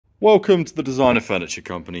Welcome to the Designer Furniture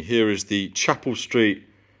Company. Here is the Chapel Street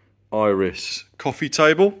Iris coffee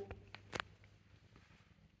table.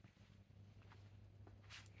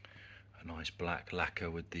 A nice black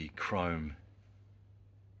lacquer with the chrome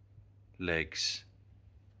legs,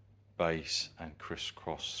 base and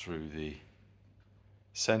crisscross through the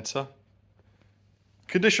centre.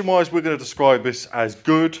 Condition wise, we're going to describe this as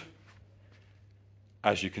good.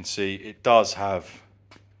 As you can see, it does have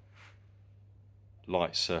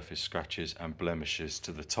light surface scratches and blemishes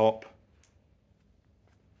to the top.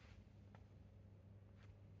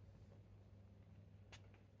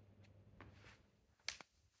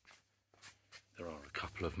 There are a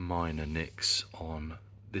couple of minor nicks on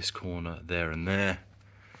this corner, there and there.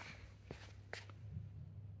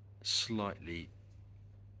 Slightly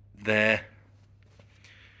there.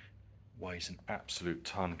 Weighs an absolute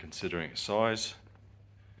ton considering its size.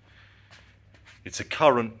 It's a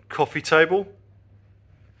current coffee table.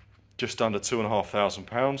 Just under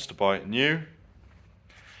 £2,500 to buy it new.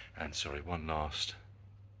 And sorry, one last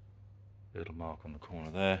little mark on the corner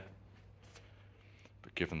there.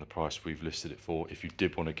 But given the price we've listed it for, if you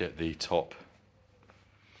did want to get the top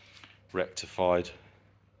rectified,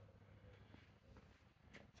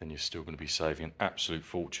 then you're still going to be saving an absolute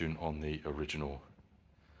fortune on the original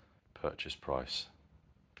purchase price.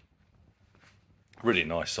 Really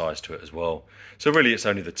nice size to it as well. So really it's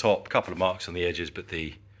only the top, couple of marks on the edges, but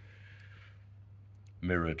the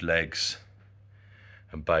mirrored legs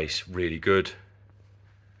and base really good.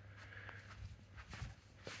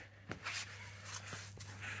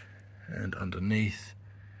 And underneath,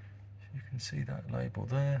 you can see that label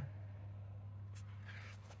there.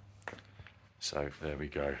 So there we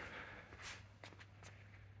go.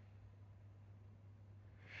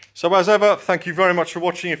 So as ever, thank you very much for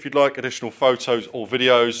watching. If you'd like additional photos or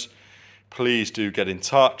videos, please do get in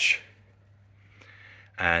touch.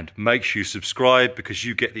 And make sure you subscribe because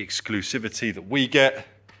you get the exclusivity that we get.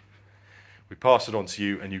 We pass it on to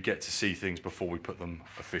you and you get to see things before we put them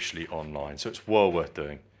officially online. So it's well worth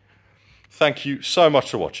doing. Thank you so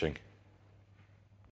much for watching.